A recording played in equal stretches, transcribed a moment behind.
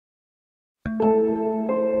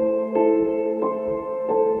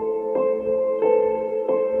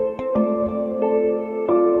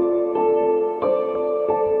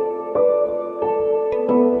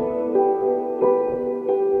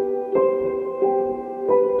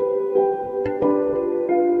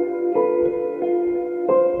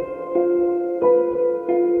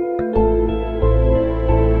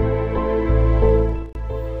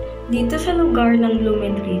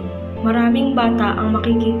Maraming bata ang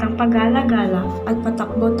makikitang pagala-gala at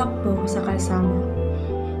patakbo-takbo sa kalsada.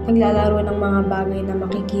 Naglalaro ng mga bagay na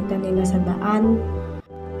makikita nila sa daan,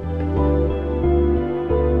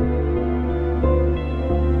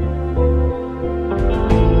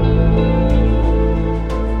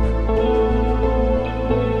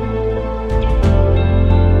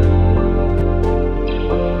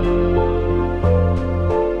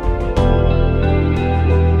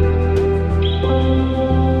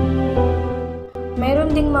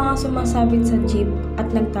 mayroon ding mga sumasabit sa jeep at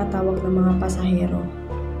nagtatawag ng mga pasahero.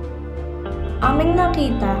 Aming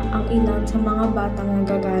nakita ang ilan sa mga batang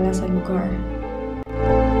nagagala sa lugar.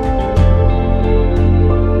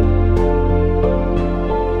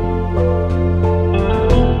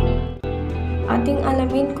 Ating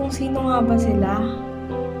alamin kung sino nga ba sila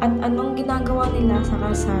at anong ginagawa nila sa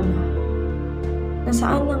kalsada.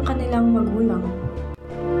 Nasaan ang kanilang magulang?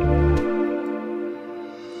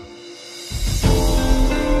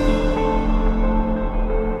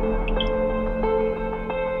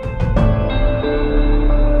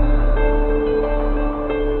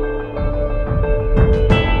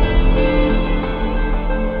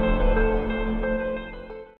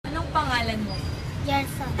 Pangalan mo?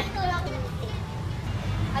 Gerson.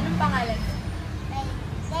 Anong pangalan mo?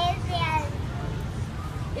 Lesbian.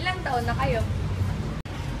 Ilang taon na kayo?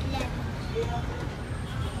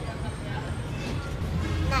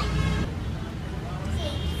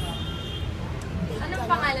 9. Anong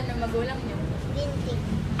pangalan ng magulang niyo? Binti.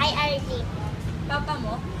 IRG. Papa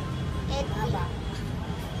mo? Edwin.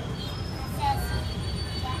 Ceci.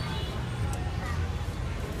 Jaan.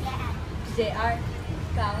 JR.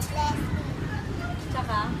 Ikaw? Leslie.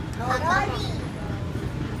 Tsaka? Rolly.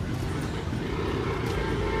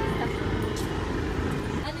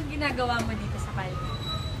 Anong ginagawa mo dito sa kalye?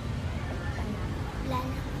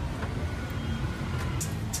 Lana.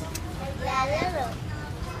 Naglalaro.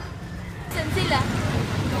 Saan sila?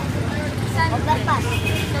 Saan? Overpass.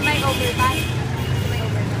 Sa may overpass? Sa may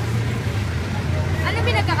overpass. Ano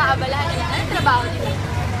pinagkakaabalahan nila? Anong trabaho nila?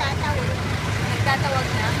 Tatawag. Nagtatawag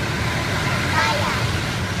na? Kaya.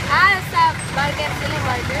 Sa barber sila,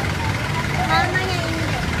 barber? Mama niya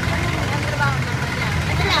hindi. Anong trabaho naman niya?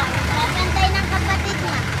 Ito lang. Nasantay ng kapatid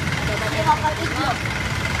niya. Hindi kapatid niya.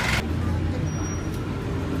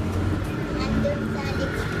 Nandun sa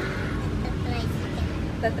likod. Sa tricycle.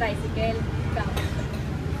 Sa tricycle. Ikaw?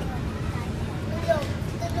 Tulog.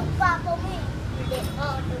 Tulog pa ako mo eh. Hindi.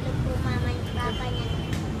 Oo, tulog po mama yung papa niya.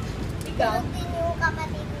 Ikaw? Tulog din yung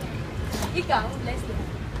kapatid niya. Ikaw, Leslie?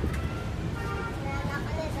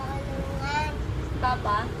 Nalakala sa kalungan.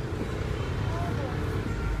 Papa?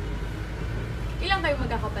 Ilang kayo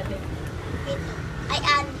magkakapatid? Ito. Ay,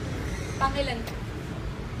 ano? Pangilan ka?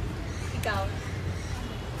 Ikaw?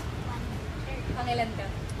 Pangilan ka?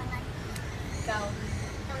 Ikaw?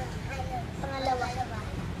 Pangalawa.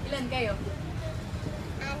 Ilan kayo?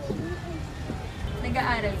 Anim.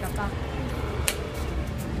 Nag-aaral ka pa?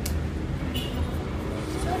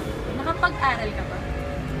 Nakapag-aral ka pa?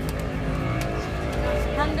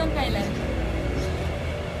 Hanggang kailan?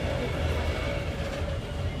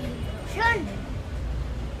 Sure.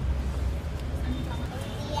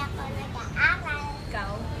 Hindi ako nag-aaral.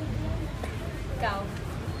 Ikaw? Ikaw?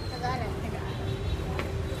 Nag-aaral. Nag-aaral.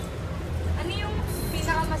 Ano yung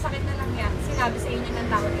pinakamasakit na nangyari? Sinabi sa inyo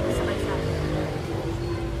ng tao dito sa kalsada?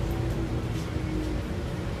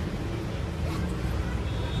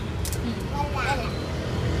 Wala.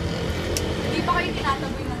 Hindi ba kayo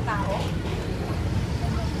tinataboy ng tao?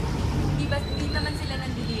 Hindi naman sila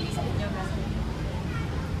nandidiri sa inyo ba?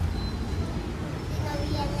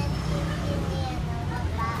 Sinawihan ng tintin ng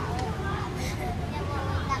mga tao.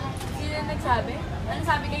 Sino nagsabi? Ano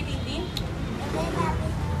sabi kay Tintin? Sabi ng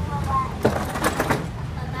babae.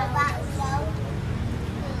 Babae daw.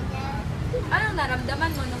 Anong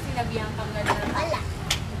naramdaman mo nung sinabihan kang gano'n? Wala.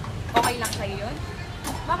 Okay lang sa'yo yun?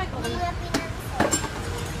 Bakit okay? Hindi na pinansin.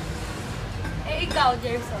 Eh ikaw,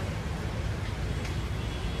 Gerson.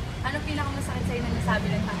 Anong pinakamasakit sa'yo na nasabi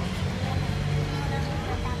ng tao?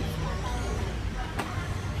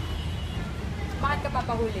 Bakit ka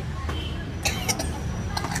papahuli?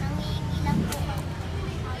 Nangihingi lang po ako.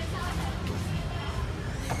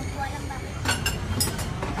 Hindi ko alam bakit.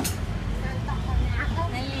 Nantok ko na ako.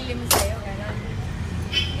 Nanlilim sa'yo, gano'n.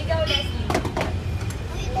 Ikaw, Leslie.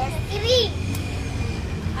 Leslie!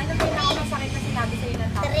 Ano pinakamasakit na sinabi sa'yo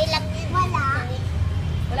ng tao? 3 lang yun. Wala.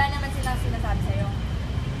 Wala naman silang sinasabi sa'yo.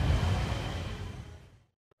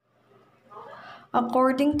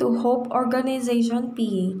 According to Hope Organization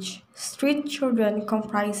PH, street children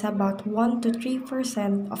comprise about 1 to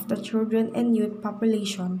 3% of the children and youth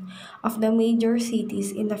population of the major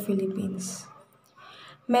cities in the Philippines.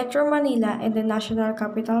 Metro Manila and the National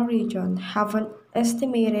Capital Region have an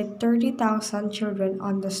estimated 30,000 children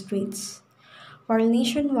on the streets, while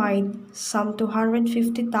nationwide, some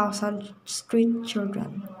 250,000 street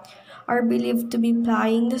children are believed to be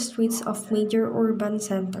plying the streets of major urban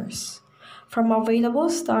centers. From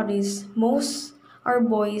available studies, most are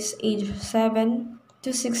boys aged 7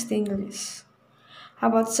 to 16 years.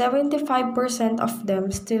 About 75% of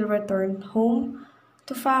them still return home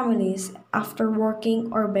to families after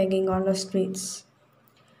working or begging on the streets.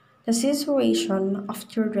 The situation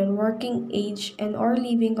of children working age and or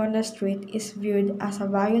living on the street is viewed as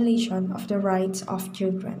a violation of the rights of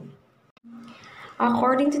children.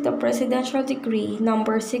 According to the Presidential Decree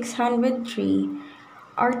number 603,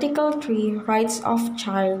 Article 3, Rights of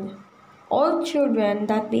Child, all children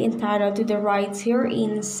that be entitled to the rights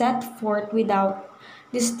herein set forth without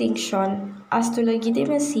distinction as to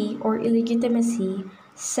legitimacy or illegitimacy,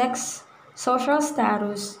 sex, social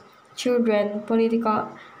status, children,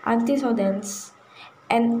 political antecedents,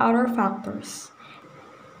 and other factors.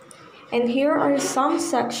 And here are some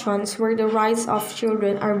sections where the rights of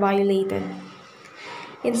children are violated.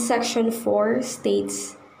 In Section 4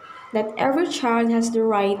 states that every child has the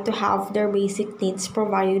right to have their basic needs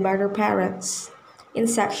provided by their parents. In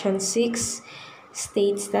Section 6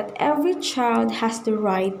 states that every child has the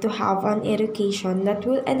right to have an education that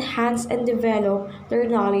will enhance and develop their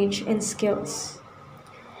knowledge and skills.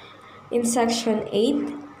 In Section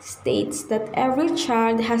 8 states that every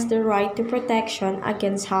child has the right to protection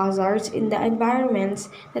against hazards in the environments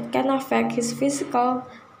that can affect his physical,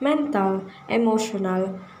 mental,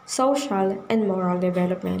 emotional, social, and moral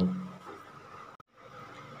development.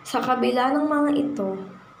 Sa kabila ng mga ito,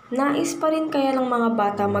 nais pa rin kaya ng mga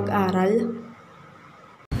bata mag-aral?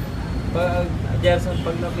 Gerson,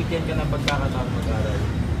 pag nabigyan ka ng pagkakataon mag-aral,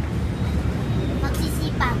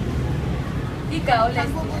 Magsisipag. Ikaw,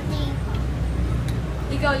 Leslie. Magbubuti.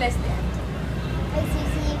 Ikaw, Leslie.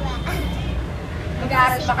 Magsisipag.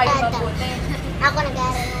 Mag-aaral pa kayo mabuti. Ako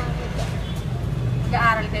nag-aaral na mabuti.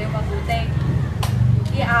 Mag-aaral kayo mabuti.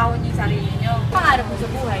 Iahon niyo yung sarili niyo. Pangarap mo sa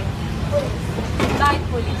buhay. Pulis. Bakit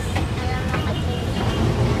pulis? Alam mo katulong.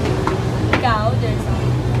 Ikaw, Gerson.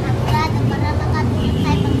 Abogado para makatulong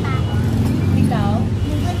sa ibang tao. Ikaw.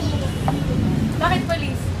 Mabuti. Bakit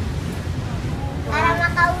pulis? Para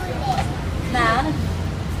makahuli. Na?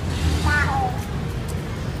 Tao.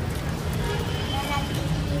 Na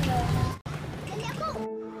nagtitiro. Kasi ako.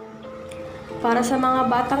 Para sa mga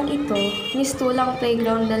batang ito, mistulang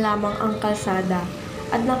playground na lamang ang kalsada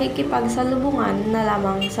at nakikipagsalubungan na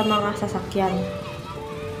lamang sa mga sasakyan.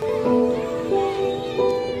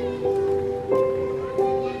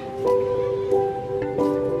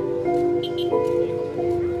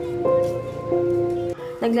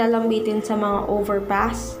 Naglalambitin sa mga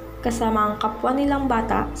overpass kasama ang kapwa nilang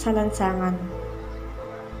bata sa lansangan.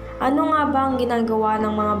 Ano nga ba ang ginagawa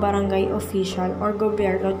ng mga barangay official or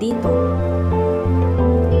gobyerno dito?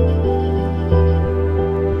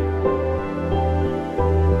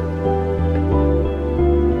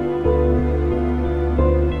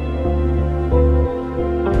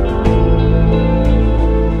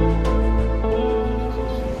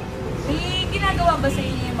 May ginagawa ba sa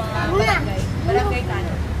inyo yung mga barangay? Barangay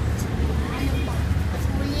Kano? Ano po?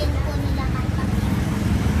 Huliin po nila kanta.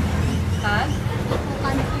 Pag? Po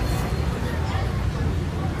kami.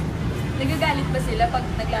 Nagagalit ba sila pag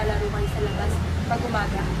naglalaro kayo sa labas? Pag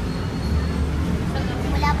umaga?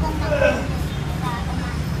 Wala pong nagpupunta sa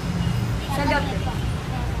umaga. Sa gabi? po.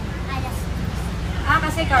 Alas.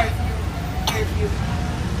 Kasi curfew. Curfew.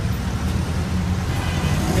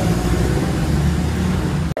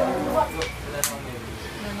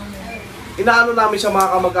 inaano namin sa mga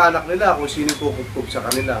kamag-anak nila kung sino kukupkup sa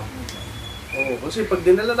kanila. Oo, kasi pag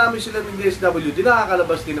dinala namin sila ng DSWD,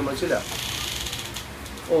 nakakalabas din naman sila.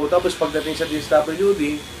 Oo, tapos pagdating sa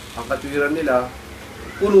DSWD, ang katwiran nila,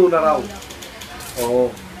 puno na raw. Oo,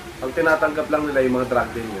 ang tinatanggap lang nila yung mga drug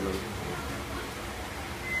din, gano'n.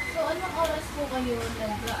 So, anong oras po kayo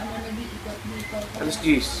nag-iikot dito? Alas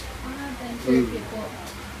 10. 10:30 po.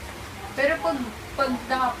 Pero pag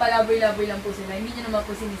nakapalaboy-laboy lang po sila, hindi nyo naman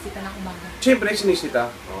po sinisita ng umaga. Siyempre,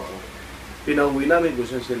 sinisita. Oo. Pinauwi namin kung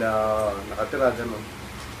saan sila nakatira, gano'n.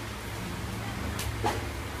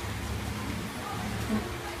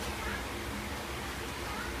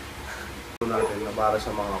 Natin na para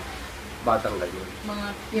sa mga batang ganyan.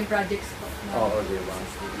 Yung projects po. Oo, di ba?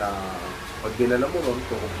 Na pag dinala mo ron,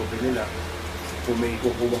 kukupin nila. kung may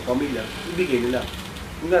kukuha pamilya, ibigay nila.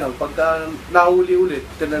 Yung gano'n, pagka nahuli ulit,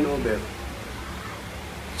 turnover,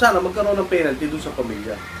 sana magkaroon ng penalty doon sa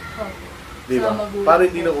pamilya. Di ba? Sa magulang Para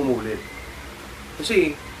hindi po. na umulit.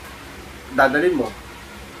 Kasi, dadalhin mo,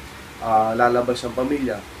 lalabas ang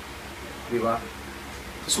pamilya. Di ba?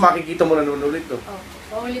 Tapos makikita mo nanunulit to.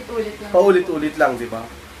 Paulit-ulit lang. Paulit-ulit lang, di ba?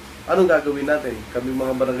 Anong gagawin natin? Kami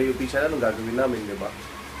mga barangay official, anong gagawin namin, di ba?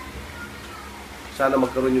 Sana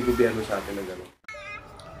magkaroon yung gobyerno sa atin ng gano'n.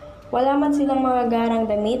 Wala man silang mga garang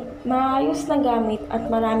damit, maayos na gamit at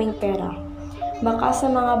maraming pera. Baka sa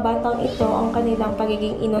mga batang ito ang kanilang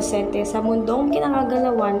pagiging inosente sa mundong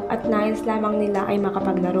kinakagalawan at nais lamang nila ay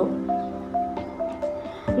makapaglaro.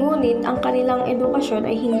 Ngunit ang kanilang edukasyon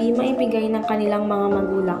ay hindi maibigay ng kanilang mga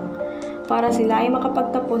magulang para sila ay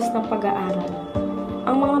makapagtapos ng pag-aaral.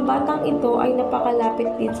 Ang mga batang ito ay napakalapit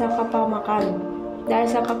din sa kapamakan dahil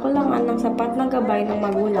sa kakulangan ng sapat na gabay ng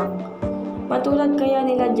magulang. Matulad kaya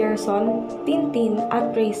nila Gerson, Tintin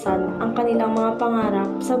at Raysan ang kanilang mga pangarap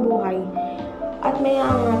sa buhay at may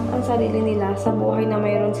aangat ang sarili nila sa buhay na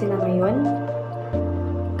mayroon sila ngayon?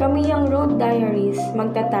 Kami ang Road Diaries,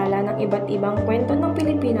 magtatala ng iba't ibang kwento ng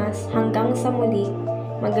Pilipinas hanggang sa muli.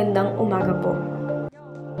 Magandang umaga po.